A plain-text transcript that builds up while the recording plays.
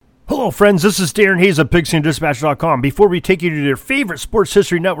Hello, friends. This is Darren Hayes of PigskinDispatch.com. Before we take you to your favorite Sports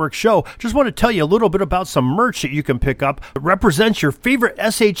History Network show, just want to tell you a little bit about some merch that you can pick up that represents your favorite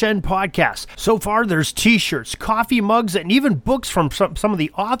SHN podcast. So far, there's t-shirts, coffee mugs, and even books from some of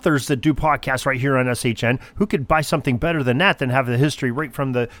the authors that do podcasts right here on SHN. Who could buy something better than that, than have the history right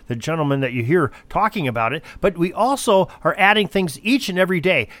from the gentleman that you hear talking about it? But we also are adding things each and every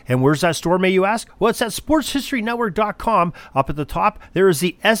day. And where's that store, may you ask? Well, it's at SportsHistoryNetwork.com. Up at the top, there is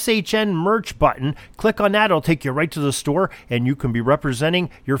the SHN merch button. Click on that. It'll take you right to the store, and you can be representing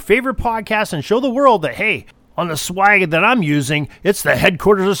your favorite podcast and show the world that, hey, on the swag that I'm using, it's the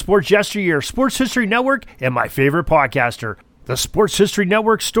headquarters of sports yesteryear, Sports History Network, and my favorite podcaster, the Sports History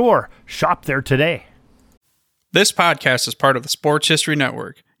Network store. Shop there today. This podcast is part of the Sports History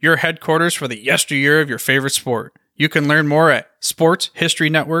Network, your headquarters for the yesteryear of your favorite sport. You can learn more at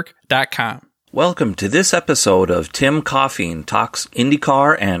sportshistorynetwork.com. Welcome to this episode of Tim Coffeen Talks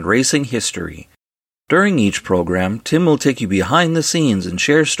IndyCar and Racing History. During each program, Tim will take you behind the scenes and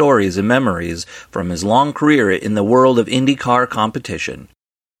share stories and memories from his long career in the world of IndyCar competition.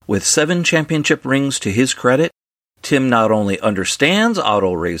 With 7 championship rings to his credit, Tim not only understands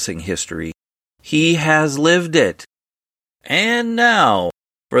auto racing history, he has lived it. And now,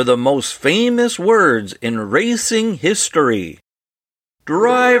 for the most famous words in racing history.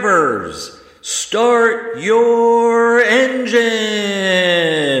 Drivers, start your engines!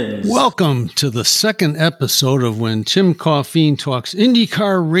 Welcome to the second episode of When Tim Coffeen Talks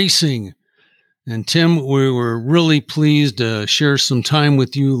IndyCar Racing. And Tim, we were really pleased to share some time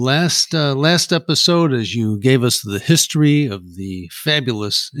with you last episode as you gave us the history of the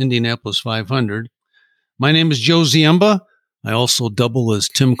fabulous Indianapolis 500. My name is Joe Ziemba. I also double as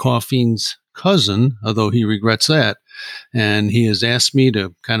Tim Coffeen's cousin, although he regrets that. And he has asked me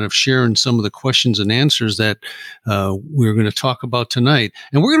to kind of share in some of the questions and answers that we're going to talk about tonight.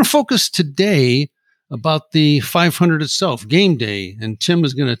 And we're going to focus today about the 500 itself, game day. And Tim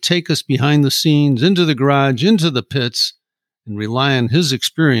is going to take us behind the scenes, into the garage, into the pits, and rely on his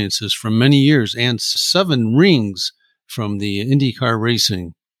experiences from many years and 7 rings from the IndyCar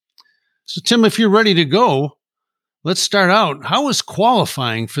racing. So, Tim, if you're ready to go, let's start out. How has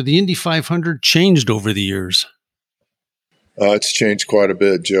qualifying for the Indy 500 changed over the years? It's changed quite a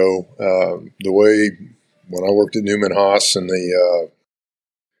bit, Joe. The way when I worked at Newman Haas in the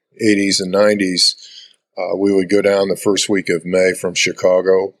 80s and 90s, we would go down the first week of May from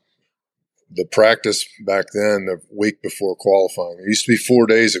Chicago. The practice back then, the week before qualifying, there used to be 4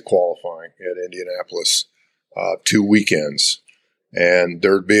 days of qualifying at Indianapolis, 2 weekends. And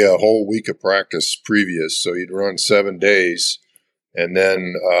there'd be a whole week of practice previous. So you'd run 7 days and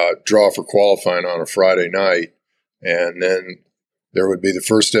then draw for qualifying on a Friday night. And then there would be the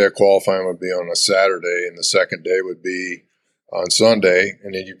first day of qualifying would be on a Saturday, and the second day would be on Sunday.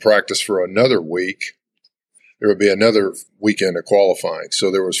 And then you practice for another week. There would be another weekend of qualifying.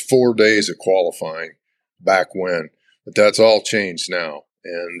 So there was 4 days of qualifying back when. But that's all changed now,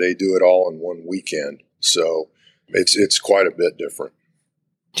 and they do it all in one weekend. So it's quite a bit different.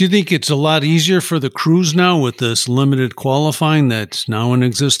 Do you think it's a lot easier for the crews now with this limited qualifying that's now in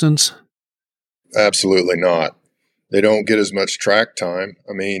existence? Absolutely not. They don't get as much track time.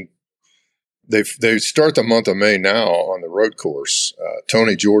 I mean, they start the month of May now on the road course.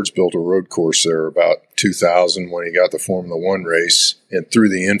 Tony George built a road course there about 2000 when he got the Formula One race and through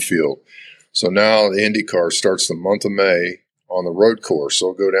the infield. So now the IndyCar starts the month of May on the road course.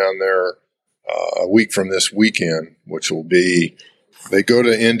 They'll go down there a week from this weekend, which will be, they go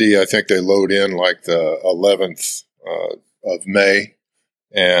to Indy, I think they load in like the 11th of May,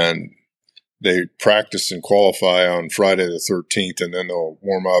 and they practice and qualify on Friday the 13th, and then they'll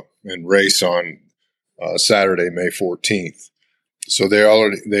warm up and race on Saturday, May 14th. So they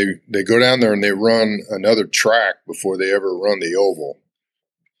go down there and they run another track before they ever run the oval.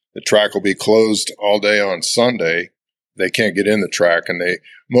 The track will be closed all day on Sunday. They can't get in the track, and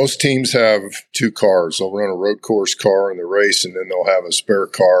most teams have 2 cars. They'll run a road course car in the race, and then they'll have a spare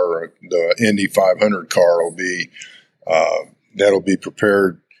car. The Indy 500 car will be that'll be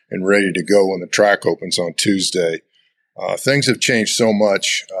prepared and ready to go when the track opens on Tuesday. Things have changed so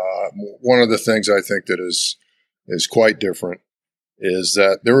much. One of the things I think that is quite different is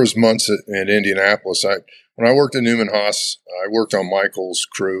that there was months in Indianapolis. When I worked at Newman Haas, I worked on Michael's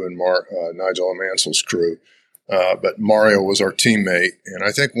crew and Nigel Mansell's crew. But Mario was our teammate. And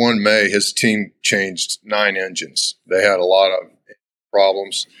I think one May, his team changed 9 engines. They had a lot of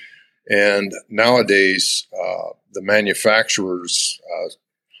problems. And nowadays, the manufacturers,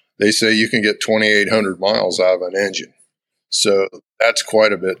 they say you can get 2,800 miles out of an engine. So that's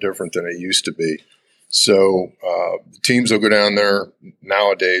quite a bit different than it used to be. So the teams will go down there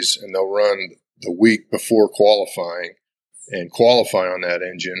nowadays and they'll run the week before qualifying and qualify on that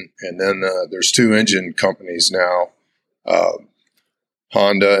engine. And then there's two engine companies now,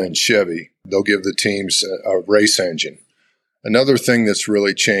 Honda and Chevy. They'll give the teams a race engine. Another thing that's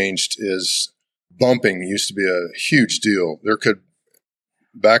really changed is bumping used to be a huge deal.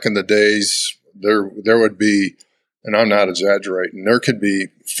 Back in the days, there would be, and I'm not exaggerating, there could be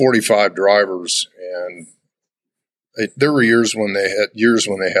 45 drivers, and there were years when they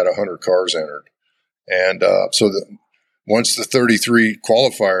had 100 cars entered. And once the 33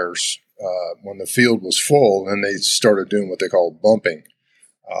 qualifiers, when the field was full, then they started doing what they call bumping.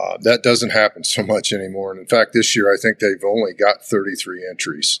 That doesn't happen so much anymore. And in fact, this year, I think they've only got 33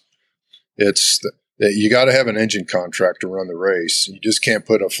 entries. You got to have an engine contract to run the race. You just can't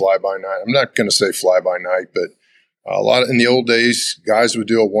put a fly-by-night. I'm not going to say fly-by-night, but in the old days, guys would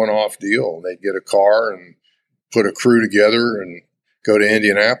do a one-off deal. They'd get a car and put a crew together and go to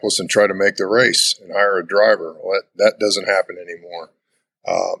Indianapolis and try to make the race and hire a driver. Well, that doesn't happen anymore.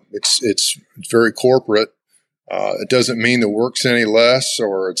 It's very corporate. It doesn't mean the work's any less,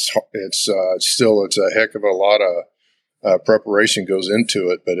 or it's a heck of a lot of preparation goes into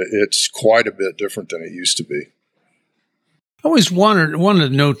it, but it's quite a bit different than it used to be. I always wanted to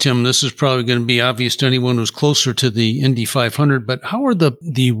know, Tim, this is probably going to be obvious to anyone who's closer to the Indy 500, but how are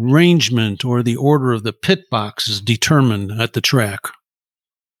the arrangement or the order of the pit boxes determined at the track?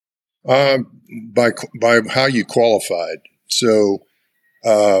 By how you qualified. So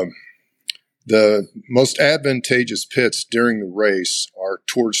the most advantageous pits during the race are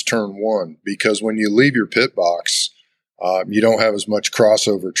towards turn one, because when you leave your pit box, you don't have as much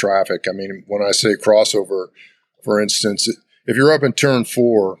crossover traffic. I mean, when I say crossover, for instance, if you're up in turn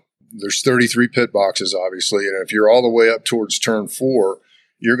 4, there's 33 pit boxes, obviously. And if you're all the way up towards turn 4,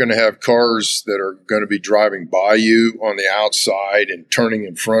 you're going to have cars that are going to be driving by you on the outside and turning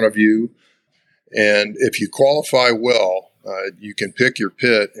in front of you. And if you qualify well, you can pick your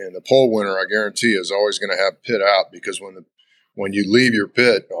pit, and the pole winner, I guarantee, is always going to have pit out, because when you leave your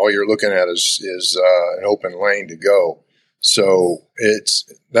pit, all you're looking at is an open lane to go. So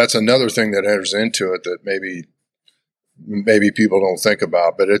that's another thing that enters into it that maybe people don't think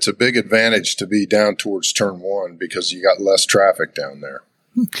about, but it's a big advantage to be down towards turn one, because you got less traffic down there.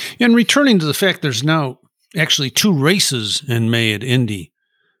 And returning to the fact there's now actually 2 races in May at Indy.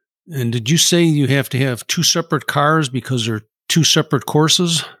 And did you say you have to have 2 separate cars because they're 2 separate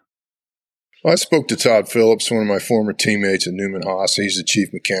courses? Well, I spoke to Todd Phillips, one of my former teammates at Newman Haas. He's the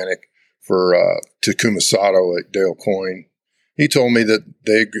chief mechanic for Takuma Sato at Dale Coyne. He told me that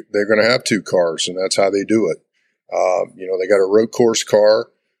they're going to have 2 cars, and that's how they do it. They got a road course car,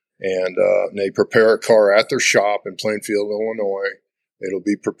 and they prepare a car at their shop in Plainfield, Illinois. It'll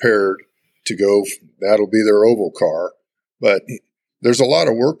be prepared to go. That'll be their oval car. But there's a lot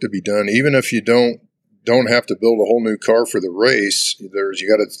of work to be done, even if you don't have to build a whole new car for the race. You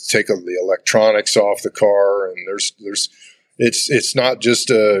got to take the electronics off the car, and it's not just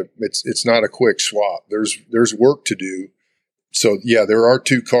it's not a quick swap. There's work to do. So yeah, there are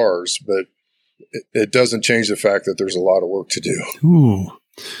 2 cars, but it doesn't change the fact that there's a lot of work to do. Ooh.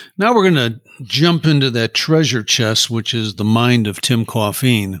 Now we're going to jump into that treasure chest, which is the mind of Tim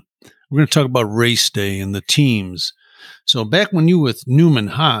Coffeen. We're going to talk about race day and the teams. So back when you were with Newman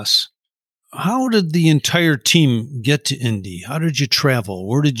Haas, how did the entire team get to Indy? How did you travel?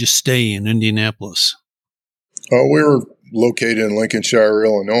 Where did you stay in Indianapolis? We were located in Lincolnshire,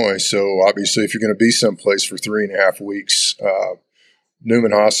 Illinois. So obviously, if you're going to be someplace for 3.5 weeks,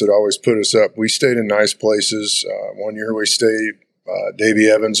 Newman Haas had always put us up. We stayed in nice places. One year we stayed, Davey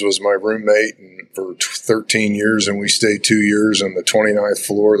Evans was my roommate for 13 years, and we stayed 2 years on the 29th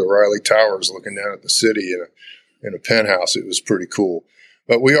floor of the Riley Towers looking down at the city in a penthouse. It was pretty cool.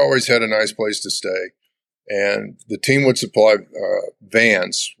 But we always had a nice place to stay. And the team would supply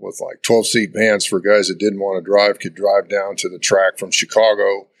vans with like 12-seat vans for guys that didn't want to drive, could drive down to the track from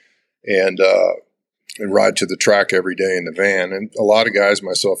Chicago and ride to the track every day in the van. And a lot of guys,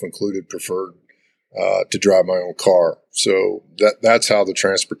 myself included, preferred to drive my own car. So that's how the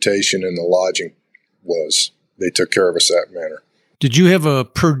transportation and the lodging was. They took care of us that manner. Did you have a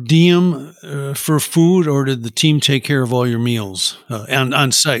per diem for food, or did the team take care of all your meals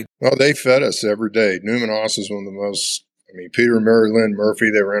on site? Well, they fed us every day. Newman Haas is one of the most, Peter and Mary Lynn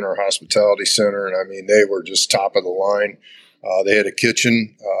Murphy, they were in our hospitality center, and they were just top of the line. They had a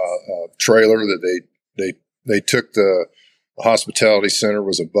kitchen trailer that they took the hospitality center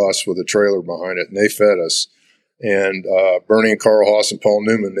was a bus with a trailer behind it, and they fed us. And Bernie and Carl Haas and Paul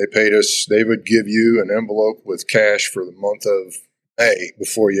Newman, they paid us. They would give you an envelope with cash for the month of May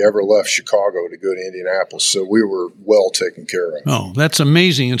before you ever left Chicago to go to Indianapolis. So we were well taken care of. Oh, that's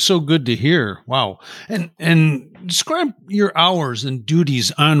amazing and so good to hear. Wow. And describe your hours and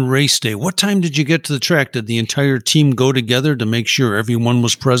duties on race day. What time did you get to the track? Did the entire team go together to make sure everyone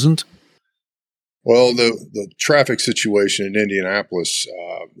was present? Well, the traffic situation in Indianapolis,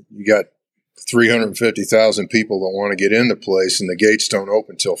 you got 350,000 people that want to get in the place, and the gates don't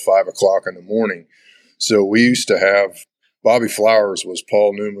open till 5 o'clock in the morning. So we used to have Bobby Flowers was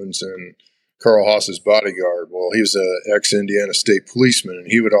Paul Newman's and Carl Haas's bodyguard. Well, he was an ex-Indiana State policeman, and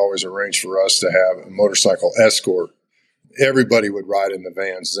he would always arrange for us to have a motorcycle escort. Everybody would ride in the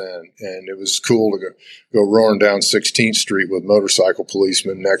vans then, and it was cool to go roaring down 16th Street with motorcycle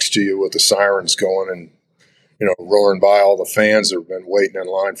policemen next to you with the sirens going and, roaring by all the fans that have been waiting in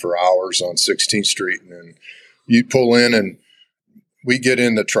line for hours on 16th Street. And then you'd pull in, and we get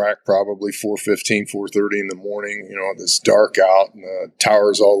in the track probably 4:15, 4:30 in the morning. It's dark out, and the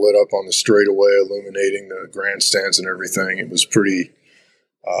towers all lit up on the straightaway, illuminating the grandstands and everything. It was pretty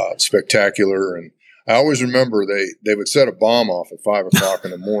spectacular. And I always remember they would set a bomb off at 5 o'clock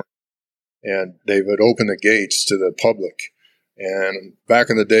in the morning, and they would open the gates to the public. And back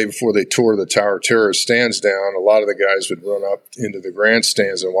in the day before they tore the Tower Terrace stands down, a lot of the guys would run up into the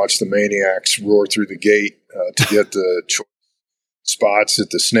grandstands and watch the Maniacs roar through the gate to get the spots at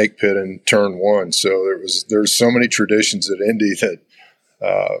the Snake Pit in turn one. So there's so many traditions at Indy that,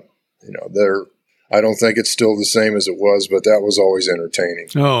 I don't think it's still the same as it was, but that was always entertaining.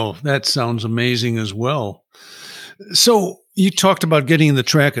 Oh, that sounds amazing as well. So you talked about getting in the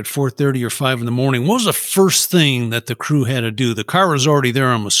track at 4:30 or 5 in the morning. What was the first thing that the crew had to do? The car was already there,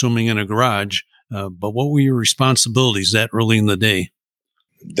 I'm assuming, in a garage. But what were your responsibilities that early in the day?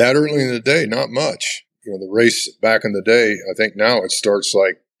 That early in the day, not much. The race back in the day, I think now it starts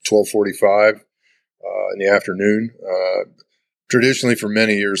like 12:45 in the afternoon. Traditionally, for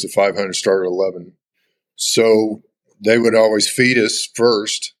many years, the 500 started at 11. So they would always feed us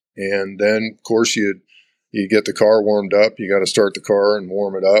first, and then, of course, you get the car warmed up. You got to start the car and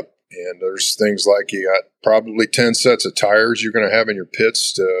warm it up. And there's things like you got probably 10 sets of tires you're going to have in your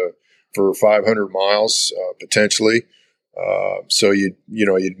pits for 500 miles potentially. So you'd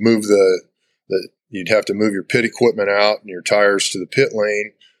move you'd have to move your pit equipment out and your tires to the pit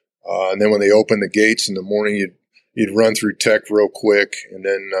lane. And then when they open the gates in the morning, you'd run through tech real quick, and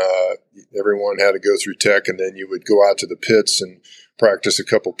then everyone had to go through tech, and then you would go out to the pits and practice a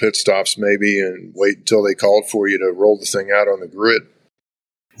couple pit stops maybe and wait until they called for you to roll the thing out on the grid.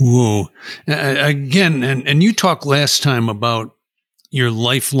 Whoa. Again, and you talked last time about your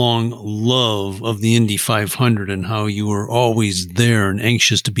lifelong love of the Indy 500 and how you were always there and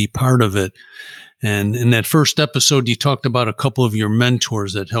anxious to be part of it. And in that first episode, you talked about a couple of your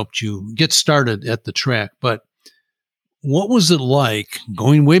mentors that helped you get started at the track. But what was it like,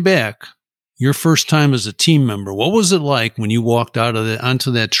 going way back, your first time as a team member? What was it like when you walked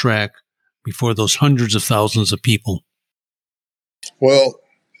onto that track before those hundreds of thousands of people? Well,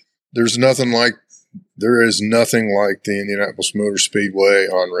 there is nothing like the Indianapolis Motor Speedway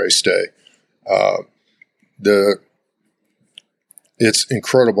on race day. It's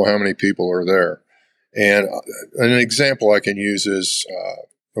incredible how many people are there. And an example I can use is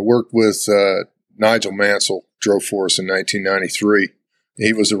I worked with Nigel Mansell, drove for us in 1993.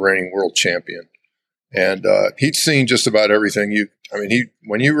 He was a reigning world champion. And he'd seen just about everything.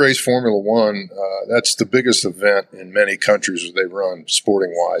 When you race Formula One, that's the biggest event in many countries where they run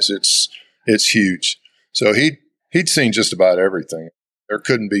sporting-wise. It's huge. So he'd seen just about everything. There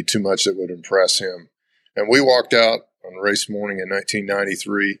couldn't be too much that would impress him. And we walked out on race morning in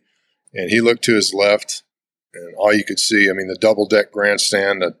 1993, and he looked to his left, and all you could see, the double-deck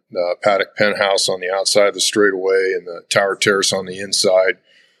grandstand, the paddock penthouse on the outside of the straightaway, and the Tower Terrace on the inside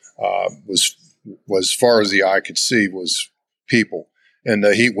was as far as the eye could see was people. And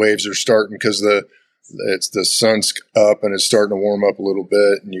the heat waves are starting because the sun's up and it's starting to warm up a little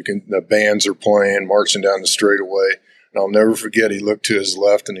bit, and the bands are playing, marching down the straightaway. And I'll never forget, he looked to his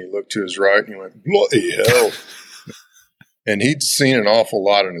left and he looked to his right, and he went, bloody hell. And he'd seen an awful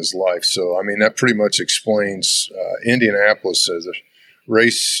lot in his life. So, that pretty much explains Indianapolis as a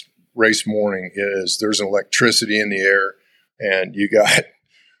race morning there's an electricity in the air, and you got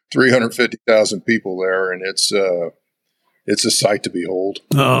 350,000 people there, and it's a sight to behold.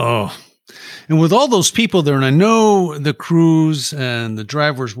 Oh, and with all those people there, and I know the crews and the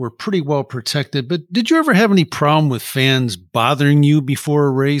drivers were pretty well protected, but did you ever have any problem with fans bothering you before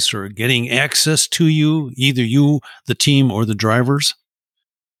a race or getting access to you, either you, the team, or the drivers?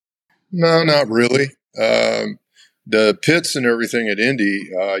 No, not really. The pits and everything at Indy,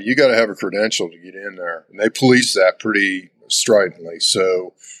 you got to have a credential to get in there, and they police that pretty stridently.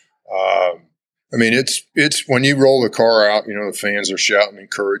 So, I mean, it's when you roll the car out, the fans are shouting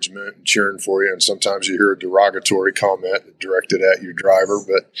encouragement and cheering for you, and sometimes you hear a derogatory comment directed at your driver.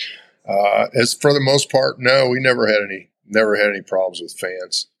 But as for the most part, no, we never had any problems with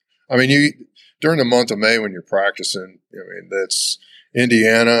fans. I mean, during the month of May when you're practicing, that's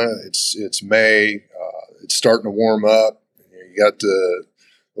Indiana. It's May. It's starting to warm up. You got the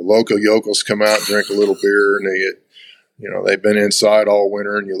local yokels come out and drink a little beer, and they've been inside all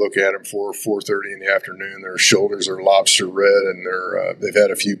winter, and you look at them 4:30 in the afternoon. Their shoulders are lobster red, and they've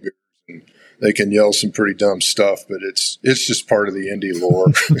had a few beers, and they can yell some pretty dumb stuff. But it's just part of the Indy lore.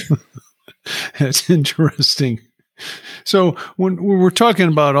 That's interesting. So when we're talking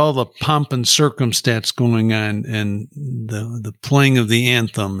about all the pomp and circumstance going on, and the playing of the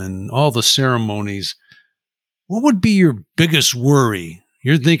anthem and all the ceremonies, what would be your biggest worry?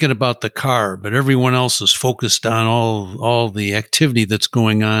 You're thinking about the car, but everyone else is focused on all the activity that's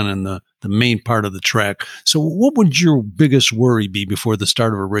going on in the main part of the track. So what would your biggest worry be before the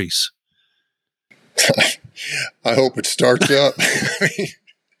start of a race? I hope it starts up.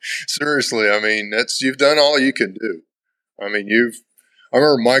 Seriously, I mean, you've done all you can do. I mean, I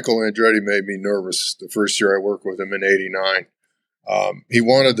remember Michael Andretti made me nervous the first year I worked with him in '89. He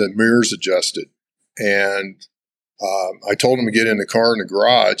wanted the mirrors adjusted, and I told him to get in the car in the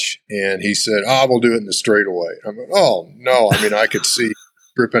garage, and he said, we'll do it in the straightaway. I'm like, oh, no. I mean, I could see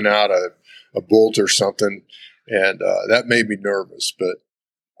tripping out a bolt or something, and that made me nervous. But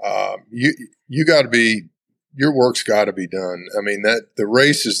you got to be – your work's got to be done. I mean, the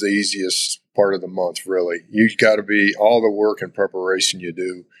race is the easiest part of the month, really. You've got to be – all the work and preparation you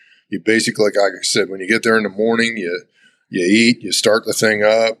do. You basically, like I said, when you get there in the morning, you eat, you start the thing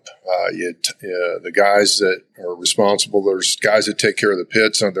up. The guys that are responsible, there's guys that take care of the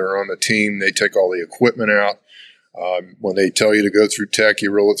pits, and they're on the team. They take all the equipment out. When they tell you to go through tech,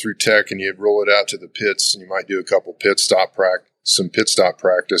 you roll it through tech, and you roll it out to the pits, and you might do a couple pit stop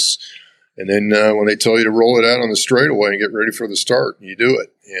practice. And then when they tell you to roll it out on the straightaway and get ready for the start, you do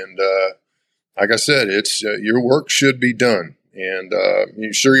it. And like I said, it's your work should be done. And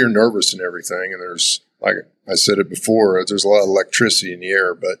you're nervous and everything, and there's, like I said it before, there's a lot of electricity in the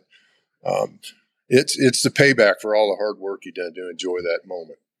air, but it's the payback for all the hard work you done to enjoy that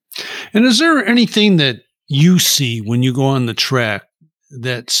moment. And is there anything that you see when you go on the track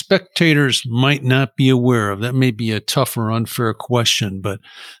that spectators might not be aware of? That may be a tough or unfair question, but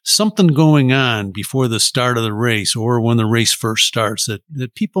something going on before the start of the race or when the race first starts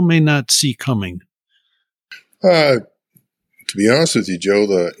that people may not see coming? To be honest with you, Joe,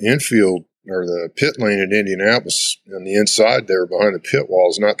 the infield or the pit lane at Indianapolis on the inside there behind the pit wall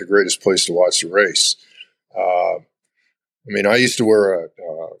is not the greatest place to watch the race. I mean, I used to wear a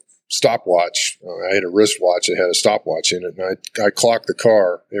stopwatch. I had a wristwatch that had a stopwatch in it, and I clocked the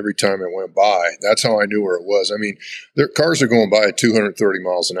car every time it went by. That's how I knew where it was. I mean, their cars are going by at 230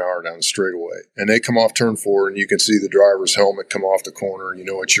 miles an hour down the straightaway, and they come off turn 4, and you can see the driver's helmet come off the corner, and you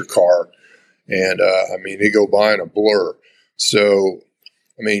know it's your car. And, I mean, they go by in a blur. So,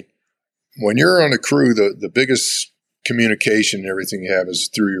 I mean, when you're on a crew, the biggest communication and everything you have is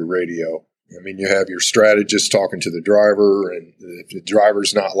through your radio. I mean, you have your strategist talking to the driver, and if the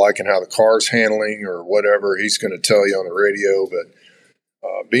driver's not liking how the car's handling or whatever, he's going to tell you on the radio.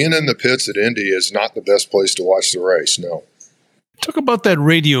 But being in the pits at Indy is not the best place to watch the race, no. Talk about that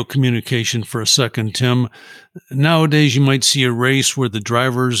radio communication for a second, Tim. Nowadays, you might see a race where the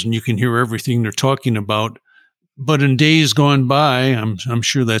drivers, and you can hear everything they're talking about. But in days gone by, I'm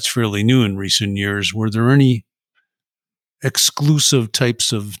sure that's fairly new in recent years, were there any exclusive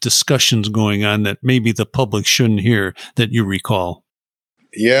types of discussions going on that maybe the public shouldn't hear that you recall?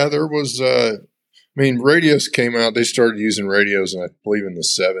 Yeah, there was, radios came out. They started using radios, I believe, in the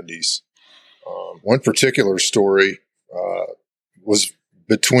 70s. One particular story was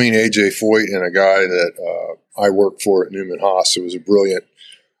between A.J. Foyt and a guy that I worked for at Newman Haas, who was a brilliant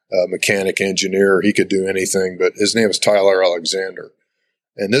mechanic engineer. He could do anything, but his name was Tyler Alexander.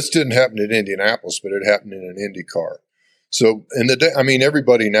 And this didn't happen in Indianapolis, but it happened in an Indy car. So in the day, I mean,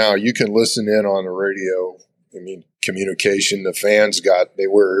 everybody now, you can listen in on the radio. I mean, communication, the fans they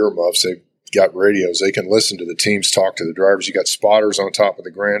wear earmuffs. They've got radios. They can listen to the teams talk to the drivers. You got spotters on top of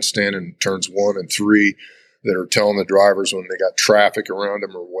the grandstand in turns 1 and 3 that are telling the drivers when they got traffic around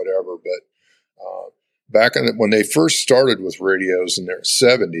them or whatever. But back when they first started with radios in their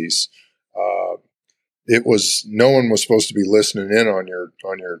 70s, it was no one was supposed to be listening in on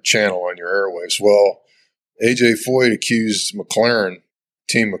your channel, on your airwaves. Well, A.J. Foyt accused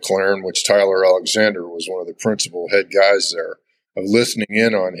Team McLaren, which Tyler Alexander was one of the principal head guys there, of listening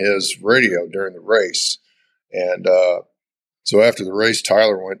in on his radio during the race. And So after the race,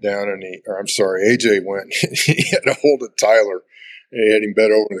 Tyler went down AJ went, he had a hold of Tyler. He had him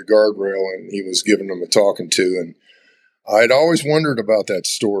bent over the guardrail and he was giving him a talking to. And I'd always wondered about that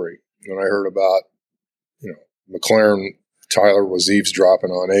story when I heard about, McLaren, Tyler was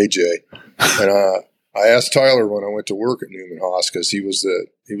eavesdropping on AJ. And I asked Tyler when I went to work at Newman Haas, because he was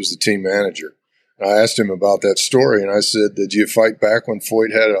the team manager. And I asked him about that story, and I said, "Did you fight back when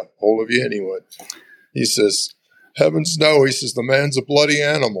Foyt had a hold of you?" And he says, "Heavens no." He says, "The man's a bloody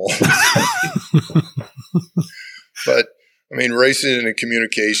animal." But I mean, racing and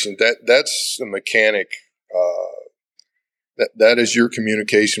communication, that's the mechanic. That is your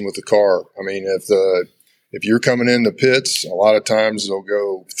communication with the car. I mean, if you're coming in the pits, a lot of times they'll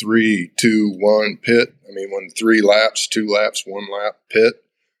go 3, 2, 1 pit. I mean, when 3 laps, 2 laps, 1 lap pit.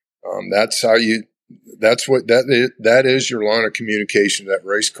 That is your line of communication. That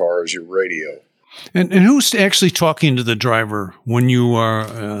race car is your radio. And who's actually talking to the driver when you are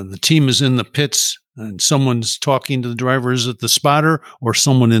the team is in the pits and someone's talking to the driver? Is it the spotter or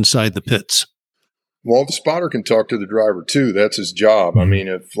someone inside the pits? Well, the spotter can talk to the driver too. That's his job. I mean,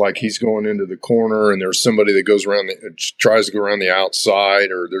 if like he's going into the corner and there's somebody that goes around, tries to go around the outside,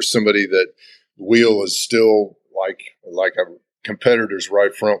 or there's somebody that wheel is still like a competitor's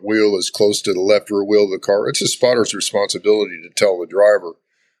right front wheel is close to the left rear wheel of the car, it's a spotter's responsibility to tell the driver.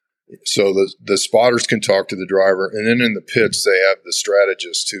 So the spotters can talk to the driver, and then in the pits they have the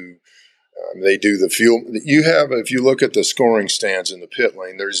strategists who they do the fuel. If you look at the scoring stands in the pit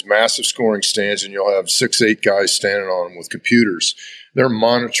lane, there's massive scoring stands, and you'll have 6-8 guys standing on them with computers. They're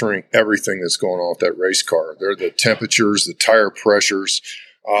monitoring everything that's going on with that race car. They're the temperatures, the tire pressures.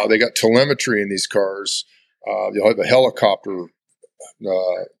 They got telemetry in these cars. You'll have a helicopter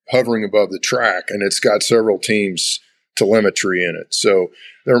hovering above the track, and it's got several teams' telemetry in it. So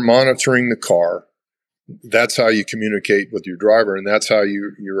they're monitoring the car. That's how you communicate with your driver, and that's how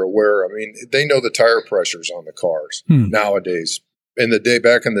you're aware. I mean, they know the tire pressures on the cars nowadays. Back in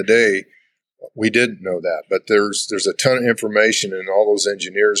the day, we didn't know that, but there's a ton of information, and all those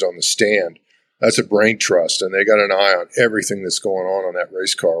engineers on the stand. That's a brain trust, and they got an eye on everything that's going on that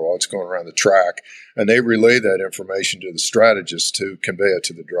race car while it's going around the track, and they relay that information to the strategist to convey it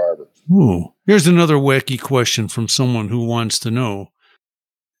to the driver. Ooh. Here's another wacky question from someone who wants to know.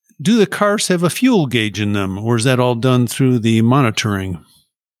 Do the cars have a fuel gauge in them, or is that all done through the monitoring?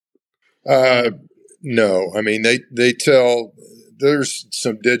 No. I mean, they tell – there's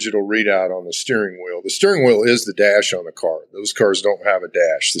some digital readout on the steering wheel. The steering wheel is the dash on the car. Those cars don't have a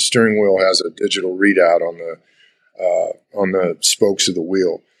dash. The steering wheel has a digital readout on the spokes of the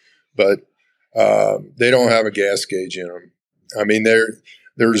wheel. But they don't have a gas gauge in them. I mean,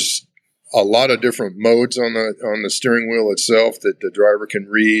 there's – a lot of different modes on the steering wheel itself that the driver can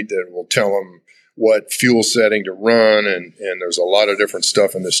read that will tell them what fuel setting to run, and there's a lot of different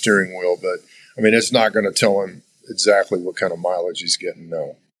stuff in the steering wheel. But I mean, it's not going to tell him exactly what kind of mileage he's getting.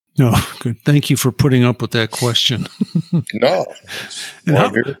 No. No, good. Thank you for putting up with that question. No.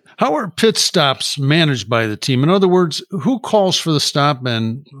 And how are pit stops managed by the team? In other words, who calls for the stop,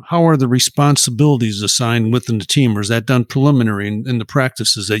 and how are the responsibilities assigned within the team? Or is that done preliminary in the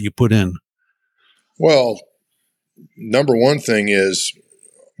practices that you put in? Well, number one thing is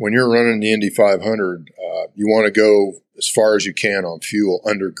when you're running the Indy 500, you want to go as far as you can on fuel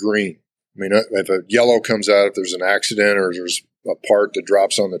under green. I mean, if a yellow comes out, if there's an accident or there's a part that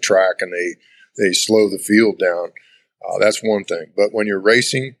drops on the track and they slow the field down, that's one thing. But when you're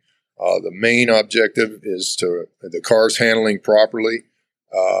racing, the main objective is the car's handling properly,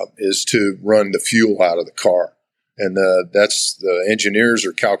 is to run the fuel out of the car. And that's the engineers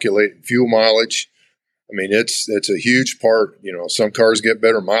are calculating fuel mileage. I mean, it's a huge part. You know, some cars get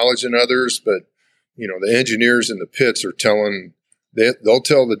better mileage than others, but, you know, the engineers in the pits are they'll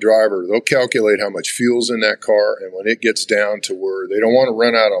tell the driver, they'll calculate how much fuel's in that car, and when it gets down to where they don't want to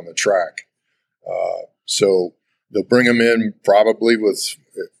run out on the track, so they'll bring them in probably with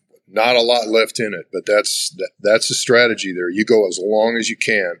not a lot left in it, but that's the strategy there. You go as long as you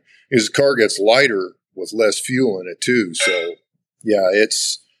can. As the car gets lighter with less fuel in it too. So yeah,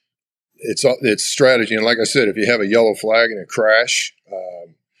 it's strategy. And like I said, if you have a yellow flag and a crash,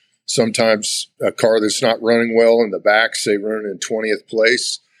 sometimes a car that's not running well in the back, say running in 20th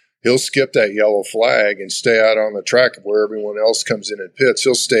place, he'll skip that yellow flag and stay out on the track where everyone else comes in and pits.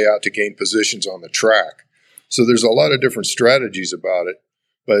 He'll stay out to gain positions on the track. So there's a lot of different strategies about it.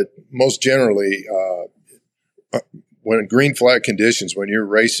 But most generally, when in green flag conditions, when you're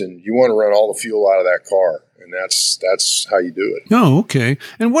racing, you want to run all the fuel out of that car. And that's how you do it. Oh, okay.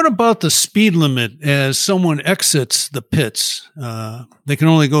 And what about the speed limit as someone exits the pits? They can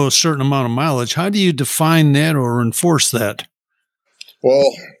only go a certain amount of mileage. How do you define that or enforce that?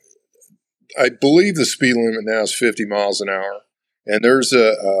 Well, I believe the speed limit now is 50 miles an hour, and there's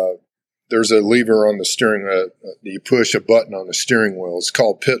a lever on the steering. You push a button on the steering wheel. It's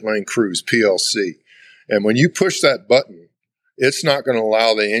called Pit Lane Cruise (PLC), and when you push that button, it's not going to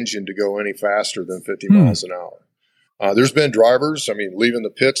allow the engine to go any faster than 50 miles an hour. There's been drivers, leaving the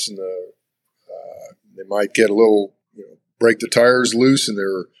pits, and they might get a little, break the tires loose, and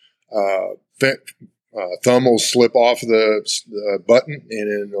their thumb will slip off the button,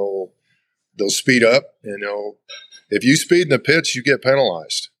 and then they'll speed up, and if you speed in the pits, you get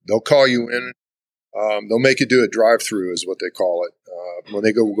penalized. They'll call you in. They'll make you do a drive-through, is what they call it. When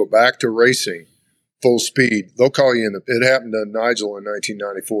they go back to racing full speed, they'll call you in. It happened to Nigel in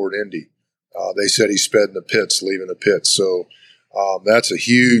 1994 at Indy. They said he sped in the pits, leaving the pits. So that's a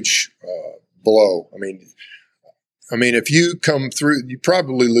huge blow. If you come through, you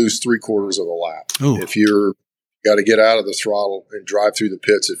probably lose 3/4 of a lap. Ooh. If you're got to get out of the throttle and drive through the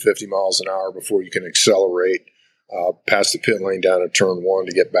pits at 50 miles an hour before you can accelerate past the pit lane down at turn 1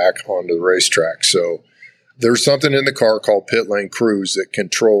 to get back onto the racetrack. So there's something in the car called Pit Lane Cruise that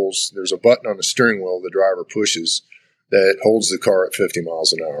controls. There's a button on the steering wheel the driver pushes that holds the car at 50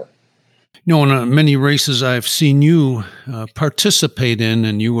 miles an hour. In many races I've seen you participate in,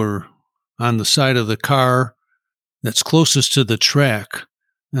 and you were on the side of the car that's closest to the track.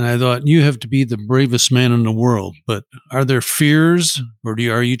 And I thought, you have to be the bravest man in the world. But are there fears, or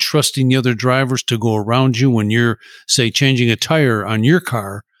are you trusting the other drivers to go around you when you're, say, changing a tire on your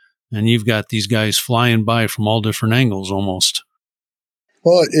car, and you've got these guys flying by from all different angles almost?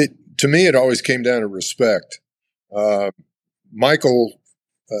 Well, to me, it always came down to respect. Michael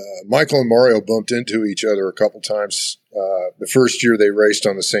and Mario bumped into each other a couple times. The first year they raced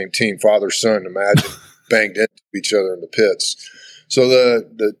on the same team, father-son, imagine, banged into each other in the pits. So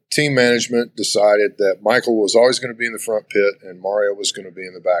the team management decided that Michael was always going to be in the front pit and Mario was going to be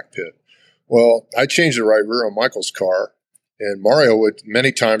in the back pit. Well, I changed the right rear on Michael's car, and Mario would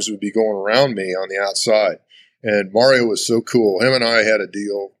many times be going around me on the outside. And Mario was so cool. Him and I had a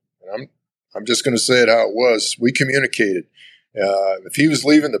deal. And I'm just going to say it how it was. We communicated. If he was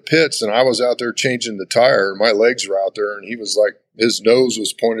leaving the pits and I was out there changing the tire and my legs were out there and he was like, his nose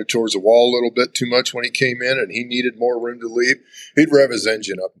was pointed towards the wall a little bit too much when he came in and he needed more room to leave, he'd rev his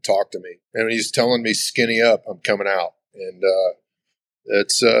engine up and talk to me. And he's telling me, skinny up, I'm coming out. And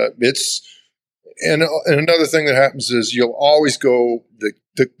it's and another thing that happens is you'll always go,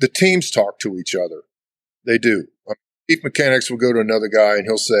 the teams talk to each other. They do. Chief mechanics will go to another guy and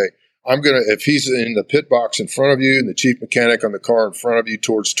he'll say, if he's in the pit box in front of you and the chief mechanic on the car in front of you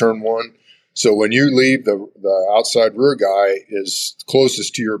towards turn 1. So when you leave, the outside rear guy is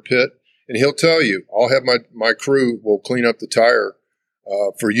closest to your pit, and he'll tell you, I'll have my crew will clean up the tire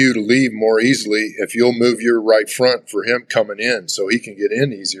for you to leave more easily if you'll move your right front for him coming in so he can get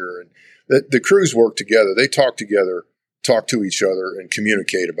in easier. And the crews work together. They talk together, talk to each other, and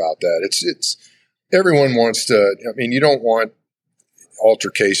communicate about that. It's everyone wants to, you don't want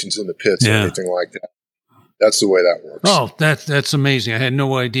altercations in the pits or anything like that. That's the way that works. Oh, that's amazing. I had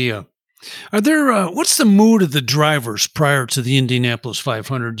no idea. Are there, what's the mood of the drivers prior to the Indianapolis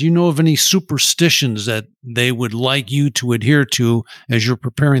 500? Do you know of any superstitions that they would like you to adhere to as you're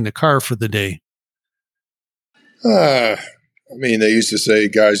preparing the car for the day? They used to say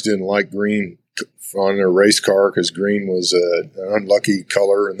guys didn't like green on their race car because green was an unlucky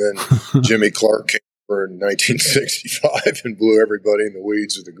color. And then Jimmy Clark came over in 1965 and blew everybody in the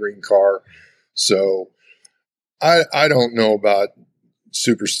weeds with a green car. So I don't know about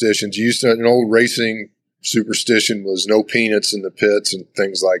superstitions. An old racing superstition was no peanuts in the pits and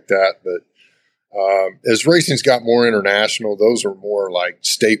things like that. But as racing's got more international, those are more like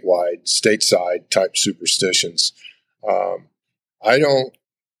stateside type superstitions. I don't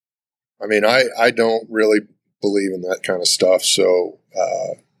really believe in that kind of stuff. So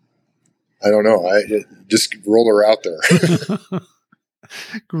I don't know. I just roll her out there.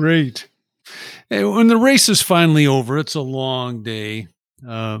 Great. Hey, when the race is finally over, it's a long day.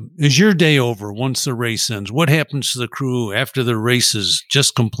 Is your day over once the race ends? What happens to the crew after the race is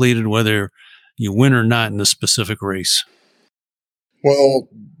just completed, whether you win or not in the specific race? Well,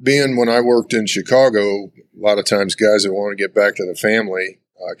 being when I worked in Chicago, a lot of times guys would want to get back to the family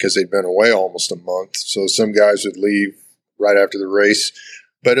because they'd been away almost a month. So some guys would leave right after the race.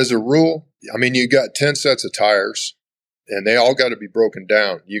 But as a rule, you got 10 sets of tires. And they all got to be broken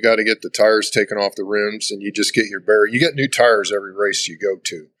down. You got to get the tires taken off the rims, and you just get your you get new tires every race you go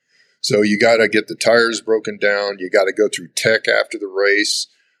to. So you got to get the tires broken down. You got to go through tech after the race.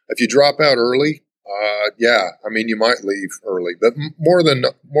 If you drop out early, you might leave early, but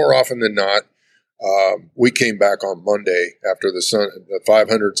more often than not, We came back on Monday after the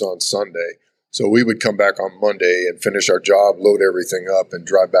 500's on Sunday. So we would come back on Monday and finish our job, load everything up, and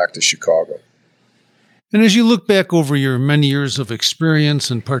drive back to Chicago. And as you look back over your many years of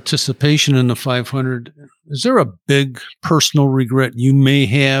experience and participation in the 500, is there a big personal regret you may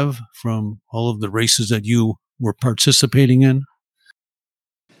have from all of the races that you were participating in?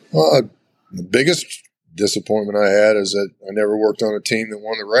 The biggest disappointment I had is that I never worked on a team that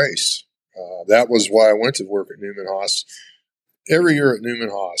won the race. That was why I went to work at Newman Haas. Every year at Newman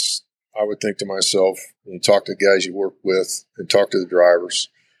Haas, I would think to myself, and you talk to the guys you work with and talk to the drivers,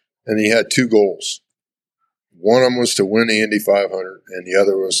 and he had two goals. One of them was to win the Indy 500, and the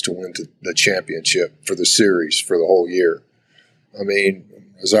other was to win the championship for the series for the whole year. I mean,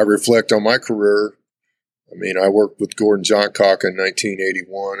 as I reflect on my career, I worked with Gordon Johncock in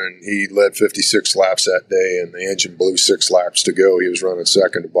 1981, and he led 56 laps that day, and the engine blew 6 laps to go. He was running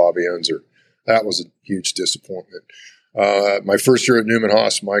second to Bobby Unser. That was a huge disappointment. My first year at Newman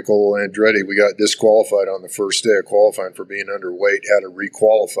Haas, Michael Andretti, we got disqualified on the first day of qualifying for being underweight, had to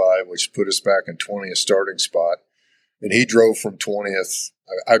requalify, which put us back in 20th starting spot. And he drove from 20th.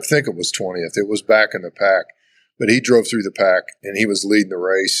 I think it was 20th. It was back in the pack. But he drove through the pack, and he was leading the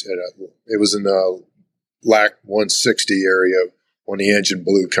race. It was in the LAC 160 area when the engine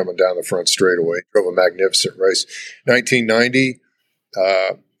blew coming down the front straightaway. He drove a magnificent race. 1990,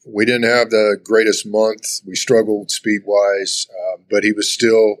 we didn't have the greatest month. We struggled speed-wise, but he was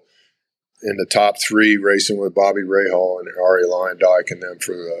still in the top 3 racing with Bobby Rahal and Arie Luyendyk and them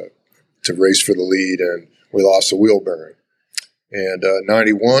to race for the lead, and we lost a wheel bearing. And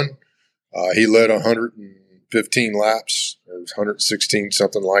 91, he led 115 laps, or 116,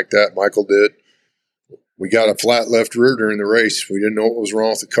 something like that. Michael did. We got a flat left rear during the race. We didn't know what was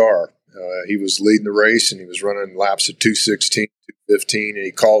wrong with the car. He was leading the race, and he was running laps at 216, 215, and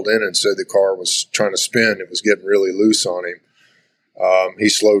he called in and said the car was trying to spin. It was getting really loose on him. He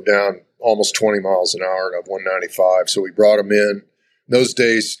slowed down almost 20 miles an hour at 195, so we brought him in. Those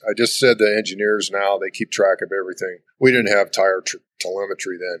days, I just said the engineers now, they keep track of everything. We didn't have tire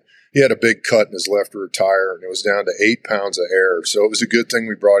telemetry then. He had a big cut in his left rear tire, and it was down to 8 pounds of air. So it was a good thing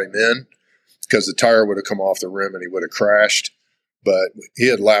we brought him in, because the tire would have come off the rim and he would have crashed. But he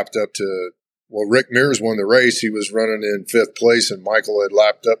had lapped up to, Rick Mears won the race. He was running in 5th place, and Michael had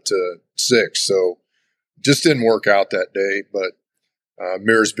lapped up to 6th. So just didn't work out that day, but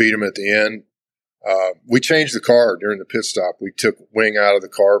Mears beat him at the end. We changed the car during the pit stop. We took wing out of the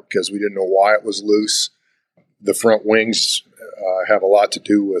car because we didn't know why it was loose. The front wings have a lot to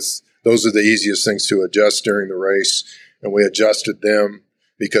do with, those are the easiest things to adjust during the race, and we adjusted them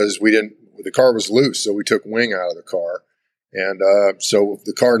because the car was loose, so we took wing out of the car. And so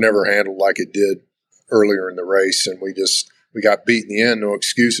the car never handled like it did earlier in the race, and we got beat in the end. No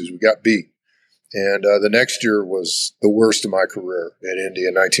excuses. We got beat. And the next year was the worst of my career at Indy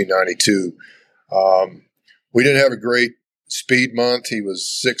in 1992. We didn't have a great speed month. He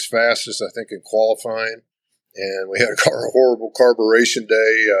was 6th fastest, I think, in qualifying. And we had a horrible carburation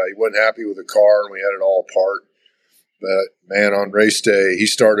day. He wasn't happy with the car, and we had it all apart. But, man, on race day, he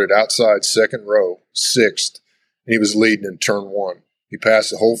started outside 2nd row, 6th. And he was leading in turn 1. He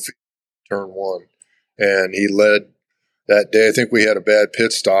passed the whole field in turn 1. And he led that day. I think we had a bad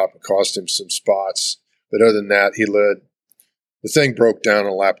pit stop. It cost him some spots. But other than that, he led. The thing broke down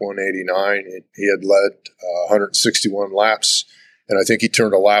on lap 189. He had led 161 laps. And I think he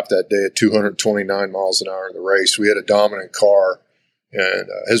turned a lap that day at 229 miles an hour in the race. We had a dominant car. And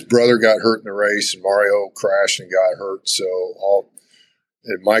his brother got hurt in the race, and Mario crashed and got hurt.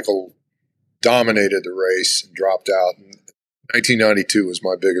 And Michael dominated the race and dropped out. And 1992 was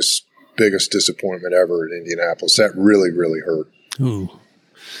my biggest disappointment ever at Indianapolis. That really, really hurt. Ooh.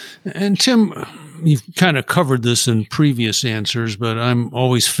 And Tim, you've kind of covered this in previous answers, but I'm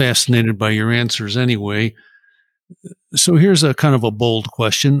always fascinated by your answers anyway. So here's a kind of a bold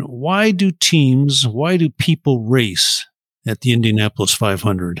question. Why do people race at the Indianapolis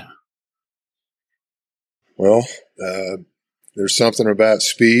 500? Well, there's something about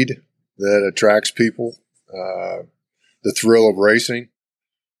speed that attracts people. The thrill of racing.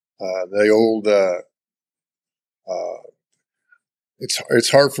 It's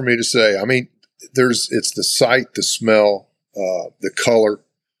hard for me to say. I mean, it's the sight, the smell, the color.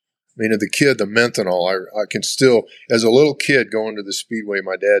 I mean, the menthol, I can still, as a little kid going to the Speedway,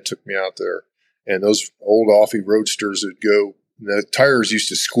 my dad took me out there, and those old Offie Roadsters would go, the tires used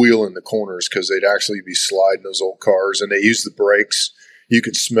to squeal in the corners because they'd actually be sliding those old cars, and they used the brakes. You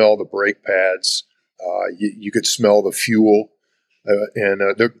could smell the brake pads. You could smell the fuel.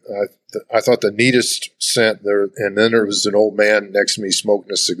 I thought the neatest scent there, and then there was an old man next to me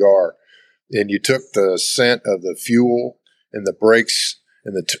smoking a cigar. and you took the scent of the fuel and the brakes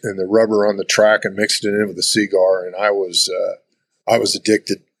and the rubber on the track and mixed it in with a cigar, and I was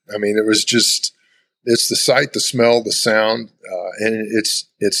addicted. I mean, it's the sight, the smell, the sound, and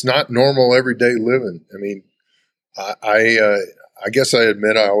it's not normal everyday living. I mean, I guess I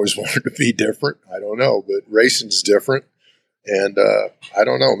admit I always wanted to be different. I don't know, but racing's different, and I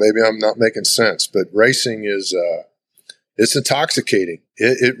don't know. Maybe I'm not making sense, but racing is it's intoxicating.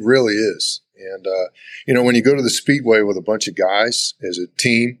 It really is. And when you go to the speedway with a bunch of guys as a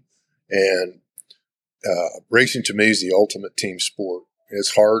team, and racing to me is the ultimate team sport.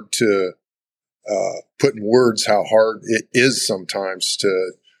 It's hard to put in words how hard it is sometimes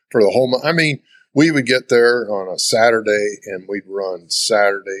for the whole. I mean, we would get there on a Saturday and we'd run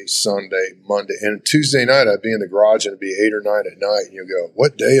Saturday, Sunday, Monday, and Tuesday night I'd be in the garage and it'd be 8 or 9 at night. And you go,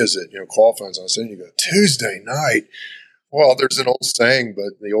 "What day is it?" Qualifying's on Sunday. You go, "Tuesday night." Well, there's an old saying,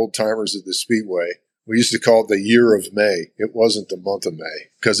 but the old timers at the Speedway, we used to call it the year of May. It wasn't the month of May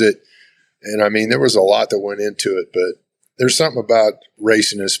and I mean, there was a lot that went into it, but there's something about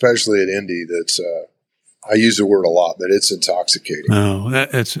racing, especially at Indy, that's, I use the word a lot, but it's intoxicating. Oh,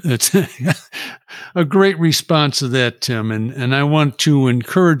 it's a great response to that, Tim. And I want to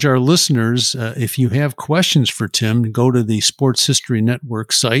encourage our listeners, if you have questions for Tim, go to the Sports History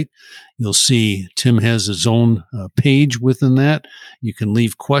Network site. You'll see Tim has his own page within that. You can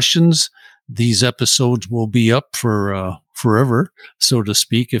leave questions. These episodes will be up for forever, so to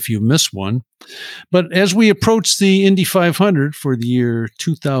speak, if you miss one. But as we approach the Indy 500 for the year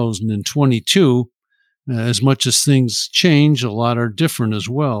 2022, as much as things change, a lot are different as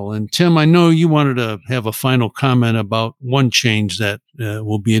well. And Tim, I know you wanted to have a final comment about one change that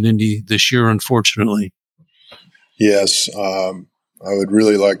will be at Indy this year, unfortunately. Yes, I would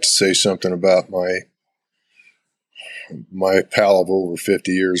really like to say something about my pal of over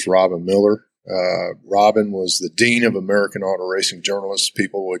 50 years, Robin Miller. Robin was the dean of American auto racing journalists,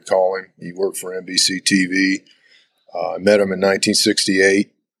 people would call him. He worked for NBC TV. I met him in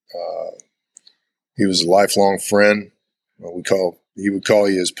 1968. He was a lifelong friend. He would call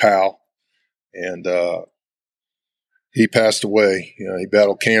you his pal. And he passed away. He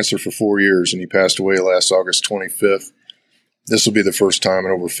battled cancer for 4 years, and he passed away last August 25th. This will be the first time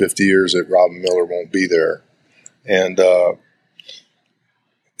in over 50 years that Robin Miller won't be there. And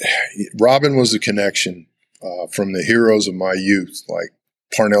Robin was a connection from the heroes of my youth, like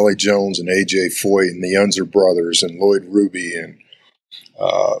Parnelli Jones and A.J. Foyt and the Unser brothers and Lloyd Ruby, and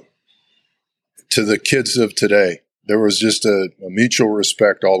to the kids of today. There was just a mutual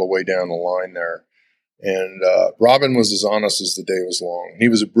respect all the way down the line there. And Robin was as honest as the day was long. He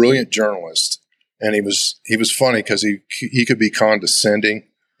was a brilliant journalist, and he was funny because he could be condescending.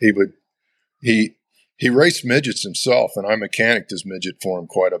 He raced midgets himself, and I mechanicked his midget for him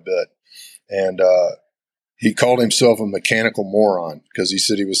quite a bit. And he called himself a mechanical moron because he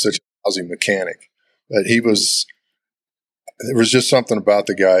said he was such a lousy mechanic. But there was just something about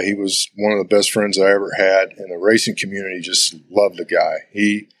the guy. He was one of the best friends I ever had, and the racing community just loved the guy.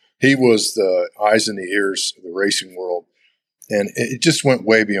 He was the eyes and the ears of the racing world, and it just went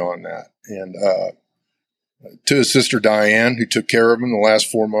way beyond that. And to his sister Diane, who took care of him the last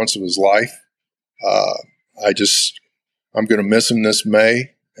 4 months of his life, I'm going to miss him this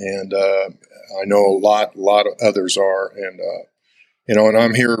May, and I know a lot of others are, and and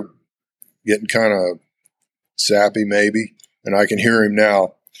I'm here getting kind of sappy maybe, and I can hear him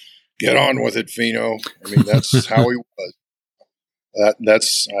now. Get on with it, Fino. I mean, that's how he was.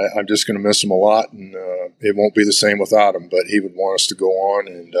 I'm just going to miss him a lot, and it won't be the same without him. But he would want us to go on,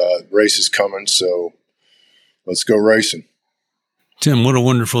 and the race is coming, so let's go racing. Tim, what a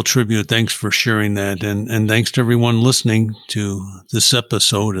wonderful tribute. Thanks for sharing that. And thanks to everyone listening to this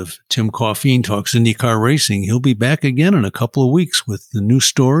episode of Tim Coffeen Talks IndyCar Racing. He'll be back again in a couple of weeks with the new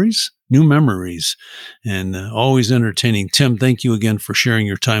stories, new memories, and always entertaining. Tim, thank you again for sharing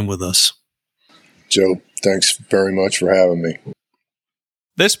your time with us. Joe, thanks very much for having me.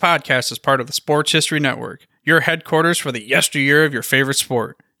 This podcast is part of the Sports History Network, your headquarters for the yesteryear of your favorite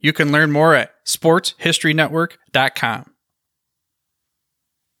sport. You can learn more at sportshistorynetwork.com.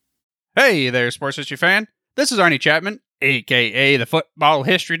 Hey there, sports history fan. This is Arnie Chapman, a.k.a. the Football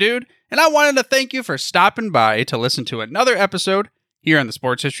History Dude, and I wanted to thank you for stopping by to listen to another episode here on the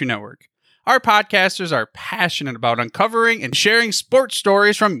Sports History Network. Our podcasters are passionate about uncovering and sharing sports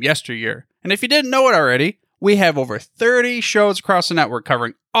stories from yesteryear. And if you didn't know it already, we have over 30 shows across the network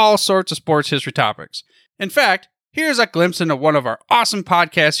covering all sorts of sports history topics. In fact, here's a glimpse into one of our awesome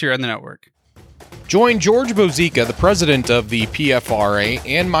podcasts here on the network. Join George Bozica, the president of the PFRA,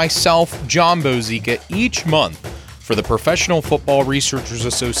 and myself, John Bozica, each month for the Professional Football Researchers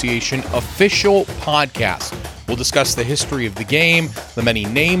Association official podcast. We'll discuss the history of the game, the many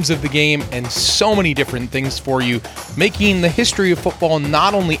names of the game, and so many different things for you, making the history of football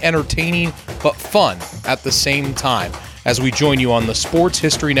not only entertaining, but fun at the same time, as we join you on the Sports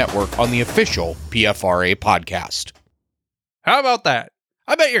History Network on the official PFRA podcast. How about that?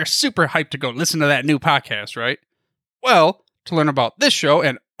 I bet you're super hyped to go listen to that new podcast, right? Well, to learn about this show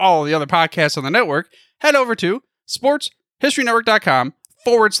and all the other podcasts on the network, head over to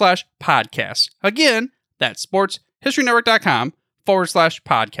sportshistorynetwork.com/podcast. Again, that's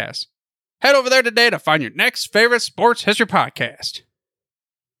sportshistorynetwork.com/podcast. Head over there today to find your next favorite sports history podcast.